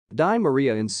Di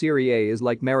Maria in Serie A is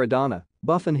like Maradona,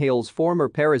 Buffon hails former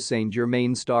Paris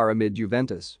Saint-Germain star amid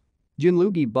Juventus.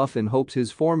 Gianluigi Buffon hopes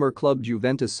his former club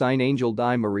Juventus sign Angel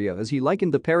Di Maria as he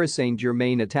likened the Paris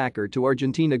Saint-Germain attacker to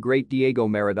Argentina great Diego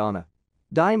Maradona.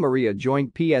 Di Maria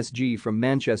joined PSG from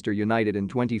Manchester United in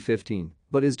 2015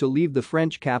 but is to leave the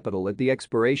French capital at the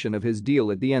expiration of his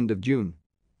deal at the end of June.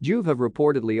 Juve have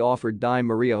reportedly offered Di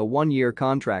Maria a one-year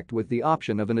contract with the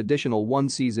option of an additional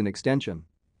one-season extension.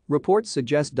 Reports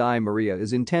suggest Di Maria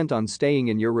is intent on staying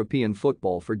in European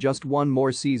football for just one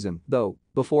more season, though,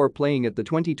 before playing at the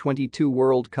 2022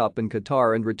 World Cup in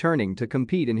Qatar and returning to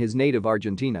compete in his native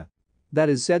Argentina. That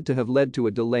is said to have led to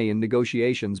a delay in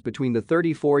negotiations between the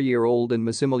 34-year-old and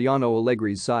Massimiliano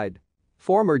Allegri's side.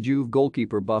 Former Juve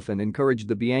goalkeeper Buffon encouraged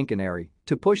the Bianconeri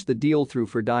to push the deal through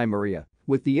for Di Maria,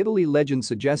 with the Italy legend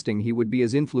suggesting he would be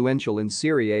as influential in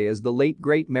Serie A as the late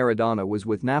great Maradona was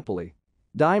with Napoli.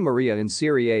 Di Maria in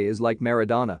Serie A is like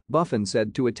Maradona, Buffon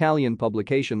said to Italian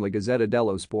publication La Gazzetta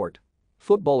dello Sport.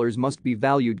 Footballers must be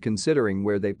valued considering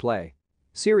where they play.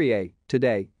 Serie A,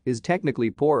 today, is technically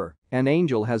poorer, and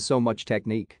Angel has so much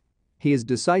technique. He is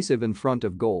decisive in front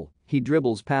of goal, he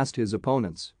dribbles past his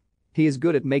opponents. He is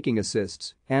good at making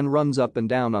assists and runs up and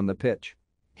down on the pitch.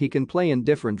 He can play in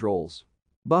different roles.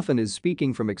 Buffon is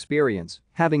speaking from experience,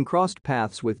 having crossed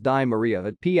paths with Di Maria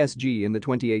at PSG in the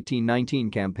 2018-19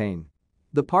 campaign.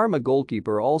 The Parma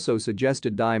goalkeeper also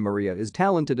suggested Di Maria is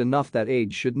talented enough that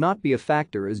age should not be a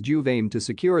factor as Juve aim to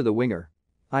secure the winger.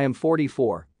 I am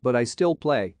 44, but I still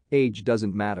play, age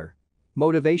doesn't matter.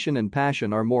 Motivation and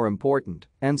passion are more important,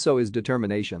 and so is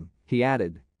determination, he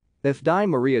added. If Di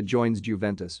Maria joins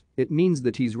Juventus, it means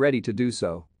that he's ready to do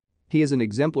so. He is an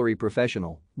exemplary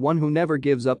professional, one who never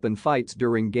gives up and fights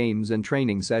during games and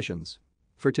training sessions.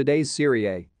 For today's Serie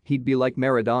A, he'd be like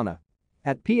Maradona.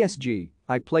 At PSG,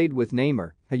 I played with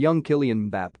Neymar, a young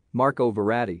Kylian Mbappé, Marco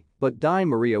Verratti, but Di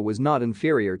Maria was not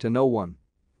inferior to no one.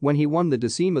 When he won the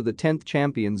Decima the 10th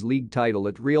Champions League title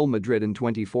at Real Madrid in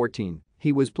 2014,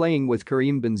 he was playing with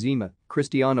Karim Benzema,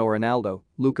 Cristiano Ronaldo,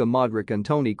 Luka Modric and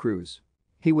Toni Kroos.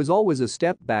 He was always a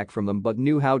step back from them but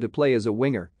knew how to play as a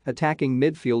winger, attacking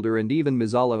midfielder and even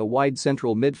Mazzala a wide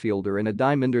central midfielder in a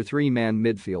diamond or three-man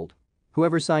midfield.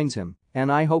 Whoever signs him,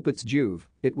 and I hope it's Juve,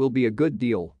 it will be a good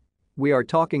deal. We are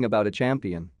talking about a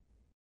champion.